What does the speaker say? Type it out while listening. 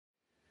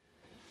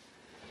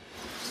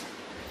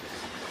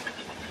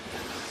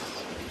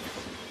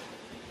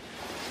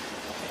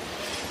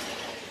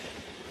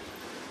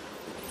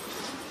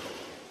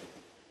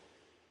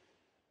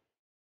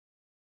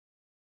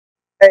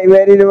right,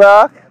 ready to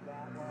rock?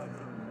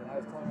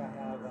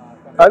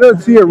 I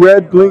don't see a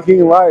red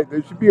blinking light.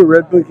 There should be a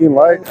red blinking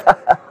light.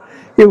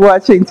 You're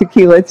watching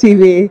Tequila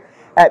TV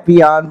at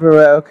Beyond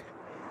Baroque,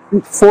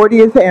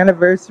 40th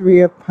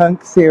anniversary of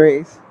Punk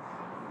series,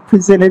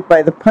 presented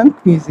by the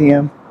Punk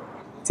Museum.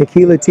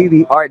 Tequila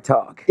TV Art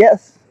Talk.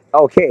 Yes,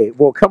 Okay,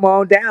 well, come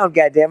on down,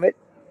 goddammit.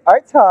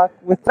 Art Talk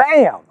with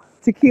Bam!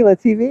 Tequila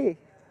TV.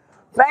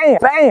 Bam!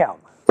 Bam!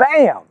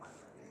 Bam!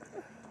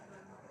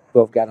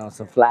 Both got on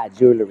some fly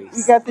jewelry.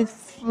 You got this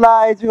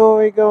fly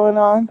jewelry going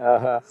on.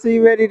 Uh-huh. So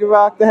you ready to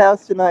rock the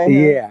house tonight?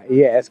 Huh?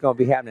 Yeah, it's going to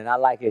be happening. I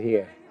like it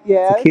here.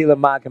 Yeah. Tequila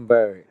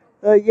Mockingbird.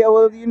 Yeah,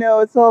 well, you know,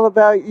 it's all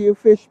about you,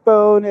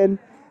 Fishbone,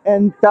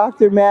 and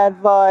Dr.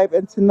 Madvibe,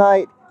 and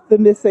tonight, The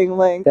Missing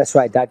Link. That's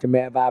right, Dr.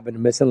 Madvibe and the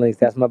Missing Links.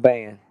 That's my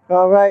band.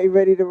 All right, you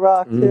ready to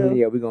rock, too?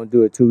 Yeah, we're going to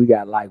do it, too. We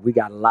got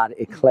a lot of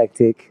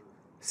eclectic,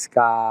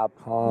 ska,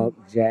 punk,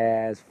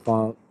 jazz,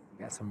 funk.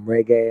 Got some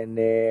reggae in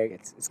there.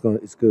 It's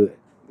good. It's good.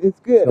 It's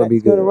gonna be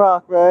It's going to good.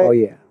 rock, right? Oh,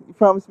 yeah. You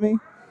promise me?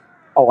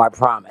 Oh, I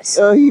promise.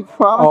 Oh, he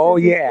promised. Oh,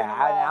 yeah.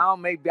 I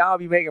don't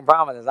be making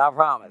promises. I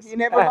promise. He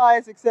never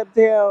lies except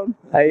down.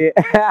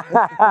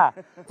 Yeah.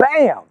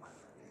 Bam!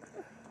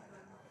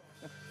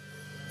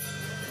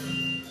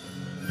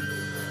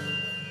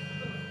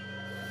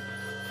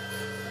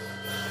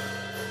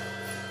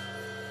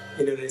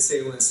 You know, they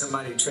say when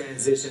somebody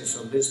transitions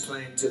from this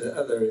plane to the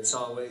other, it's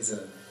always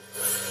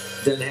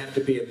doesn't have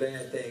to be a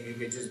bad thing. It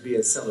could just be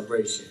a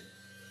celebration.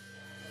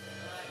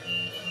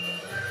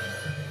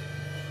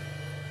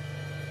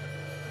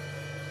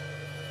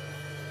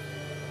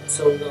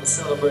 So we're going to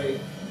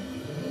celebrate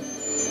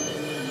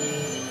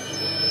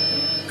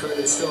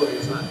Curtis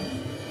Story's life.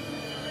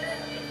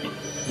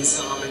 You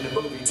saw him in the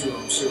movie too,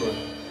 I'm sure.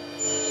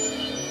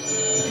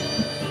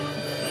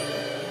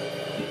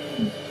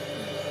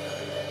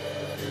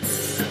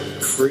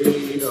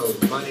 Free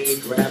of money,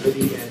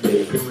 gravity, and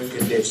the human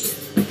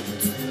condition.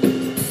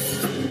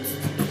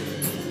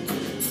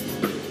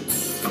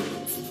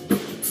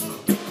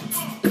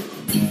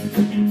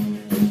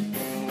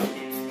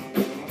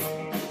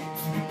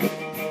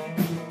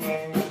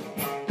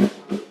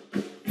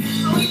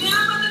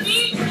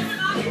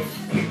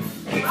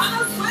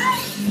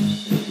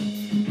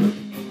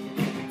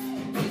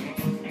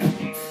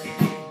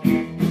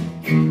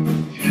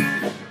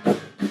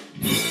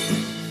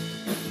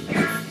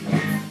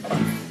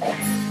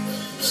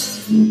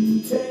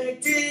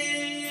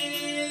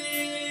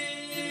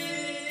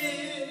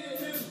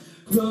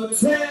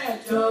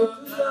 Protect your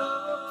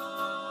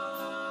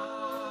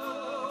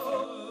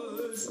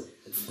clothes,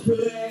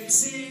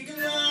 plexiglass,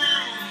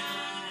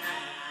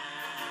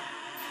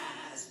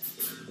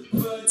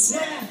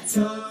 protect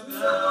your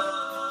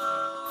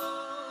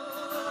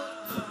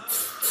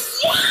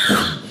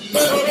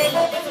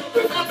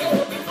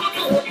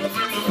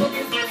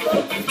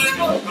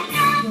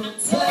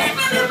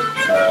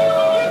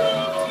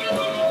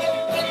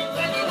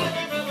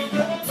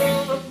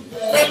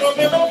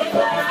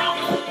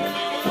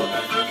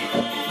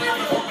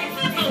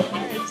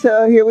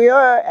So here we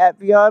are at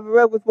Beyond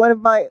Baroque with one of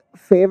my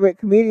favorite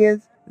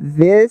comedians.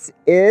 This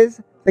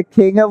is the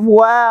King of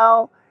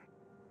Wow.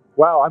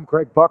 Wow, I'm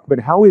Greg Buckman.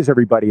 How is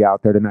everybody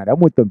out there tonight? I'm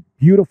with the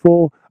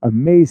beautiful,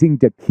 amazing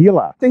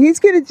Tequila. So he's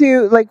going to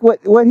do, like,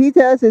 what he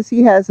does is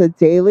he has a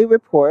daily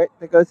report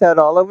that goes out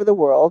all over the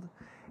world,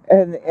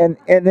 and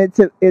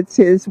it's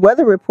his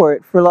weather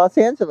report for Los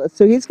Angeles.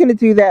 So he's going to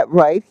do that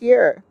right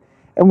here,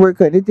 and we're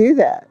going to do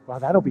that. Wow,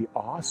 that'll be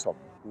awesome.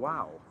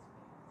 Wow.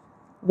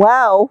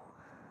 Wow.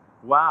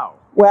 Wow.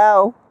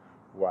 Wow.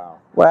 Wow.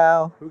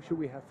 Wow. Who should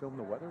we have film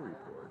the weather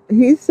report?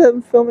 He's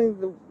filming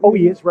the... Oh,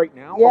 he is right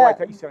now? Yeah. Oh, I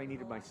thought you said I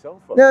needed my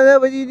cell phone. No,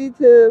 but you need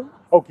to...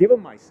 Oh, give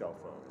him my cell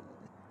phone.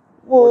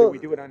 Well, or do we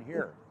do it on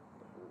here?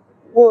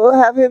 We'll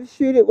have him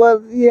shoot it.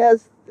 Well, he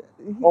has...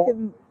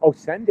 can,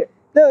 send it.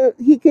 No,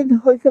 he can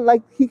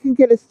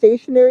get a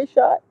stationary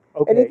shot.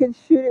 Okay. And he can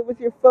shoot it with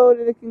your phone,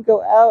 and it can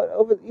go out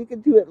over... You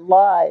can do it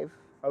live.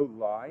 Oh,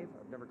 live?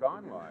 I've never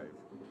gone live.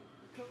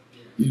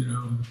 You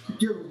know,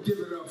 give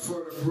it up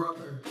for the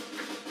brother.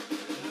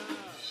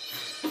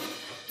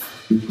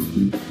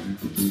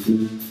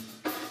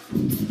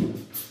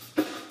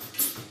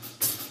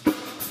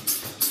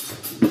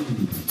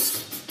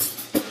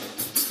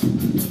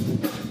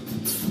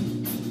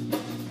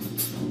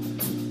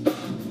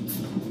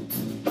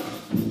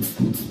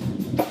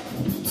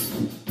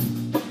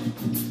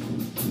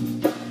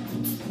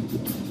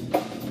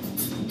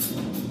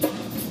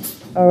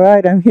 All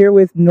right, I'm here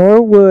with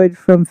Norwood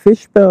from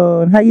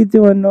Fishbone. How you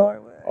doing,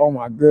 Norwood? Oh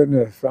my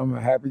goodness, I'm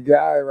a happy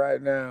guy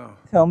right now.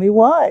 Tell me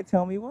why.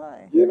 Tell me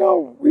why. You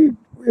know, we're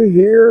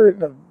here in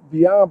the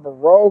Beyond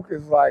Baroque.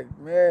 It's like,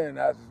 man,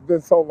 it's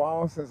been so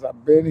long since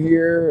I've been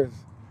here. It's,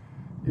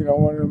 you know,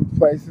 one of them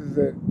places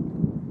that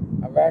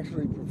I've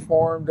actually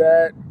performed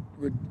at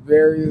with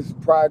various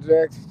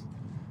projects.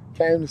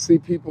 Came to see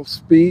people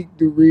speak,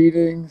 do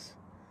readings,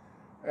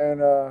 and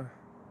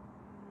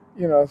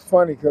you know, it's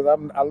funny because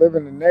I live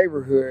in the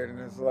neighborhood, and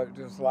it's like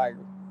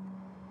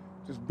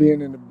just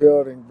being in the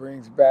building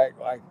brings back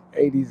like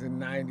 80s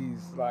and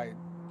 90s like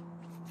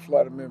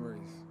flood of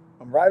memories.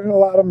 I'm writing a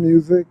lot of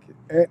music,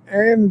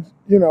 and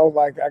you know,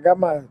 like I got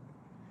my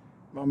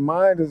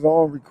mind is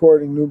on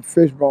recording new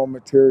Fishbone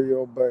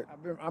material, but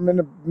I'm in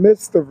the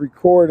midst of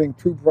recording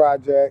 2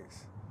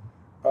 projects.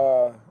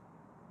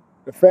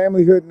 The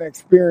Family Hood and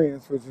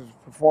Experience, which is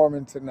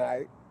performing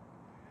tonight,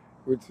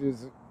 which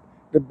is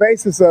the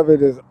basis of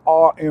it is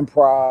all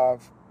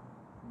improv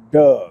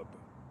dub.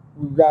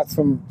 We've got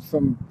some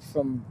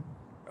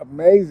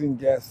amazing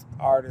guest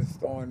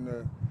artists on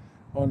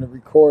the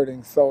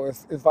recording, so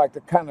it's like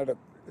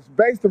it's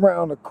based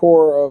around the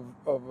core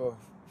of a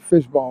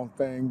Fishbone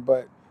thing,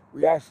 but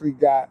we actually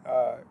got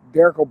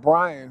Derek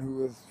O'Brien,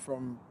 who is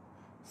from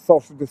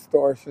Social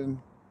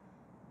Distortion.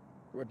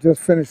 We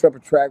just finished up a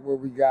track where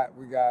we got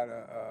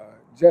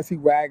Jesse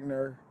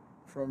Wagner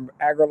from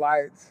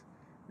Agrolites,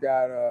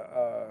 got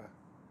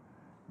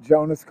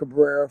Jonas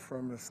Cabrera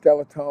from the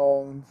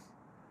Skeletones,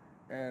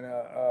 and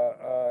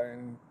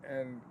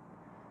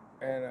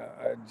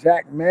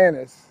Jack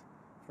Manis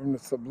from the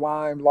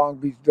Sublime Long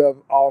Beach Dub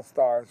All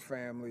Stars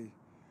family,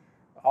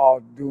 all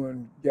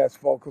doing guest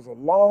vocals,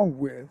 along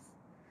with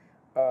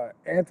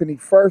Anthony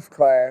First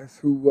Class,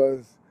 who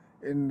was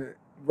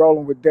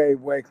rolling with Dave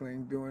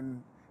Wakeling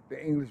doing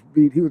the English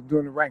beat. He was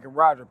doing the Rankin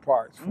Roger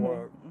parts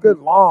for a good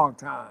long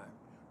time,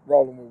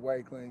 rolling with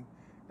Wakeling,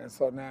 and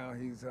so now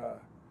he's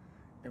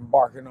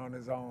embarking on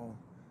his own.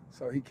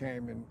 So he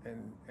came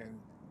and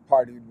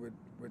partied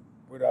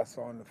with us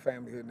on the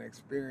Family Hood and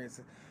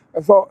Experience.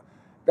 And so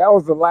that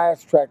was the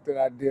last track that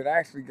I did. I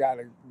actually got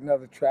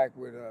another track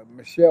with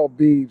Michelle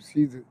Beebs.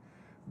 She's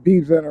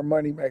Beebs and Her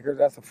Moneymakers.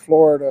 That's a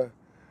Florida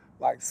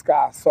like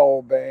ska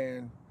soul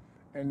band.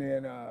 And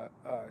then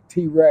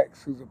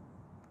T-Rex, who's a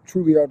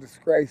Trulio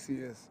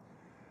Disgracious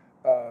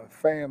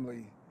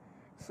family.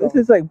 So, This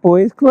is like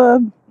boys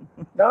club.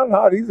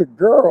 no, these are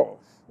girls.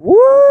 What?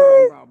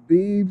 I'm talking about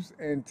Beebs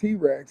and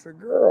T-Rex are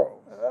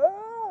girls.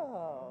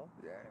 Oh.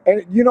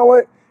 And you know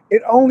what?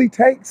 It only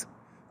takes,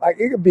 like,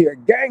 it could be a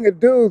gang of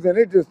dudes, and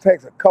it just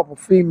takes a couple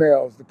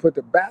females to put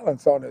the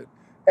balance on it.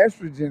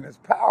 Estrogen is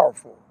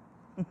powerful.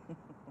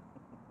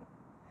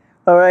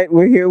 All right,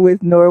 we're here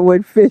with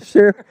Norwood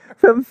Fisher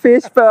from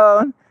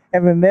Fishbone.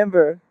 And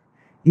remember,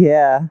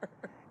 yeah,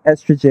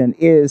 estrogen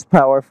is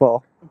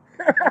powerful.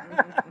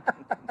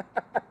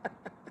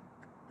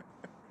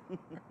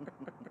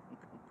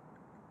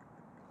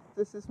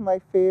 This is my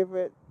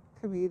favorite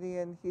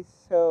comedian. He's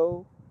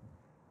so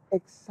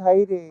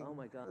exciting. Oh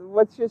my God.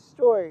 What's your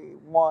story,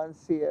 Juan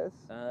Cias?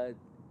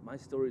 My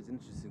story is an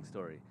interesting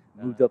story.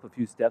 Moved up a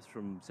few steps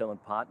from selling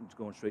pot and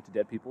going straight to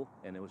dead people,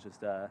 and it was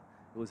just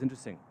it was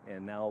interesting.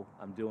 And now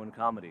I'm doing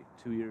comedy.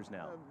 2 years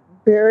now.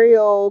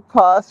 Burial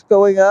costs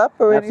going up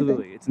or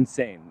Absolutely, anything? it's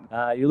insane.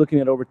 You're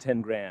looking at over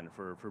 10 grand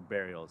for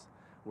burials,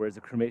 whereas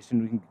a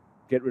cremation we can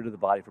get rid of the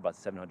body for about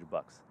 $700.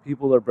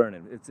 People are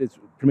burning. It's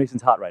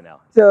cremation's hot right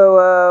now.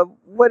 So,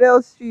 what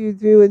else do you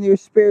do in your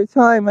spare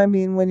time? I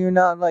mean, when you're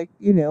not like,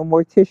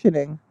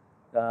 morticianing.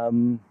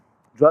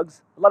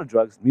 Drugs, a lot of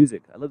drugs,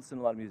 music. I listen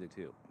to a lot of music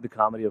too. The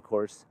comedy, of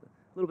course,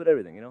 a little bit of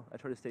everything. I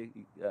try to stay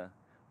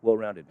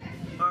well-rounded.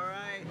 All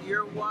right,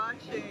 you're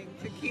watching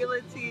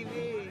Tequila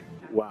TV.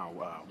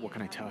 Wow, what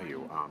can I tell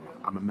you?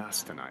 I'm a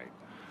mess tonight.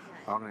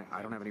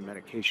 I don't have any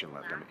medication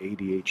left. I'm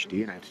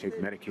ADHD, and I have to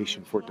take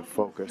medication for it to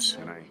focus.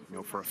 And I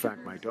know for a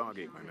fact my dog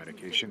ate my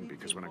medication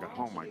because when I got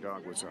home, my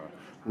dog was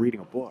reading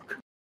a book.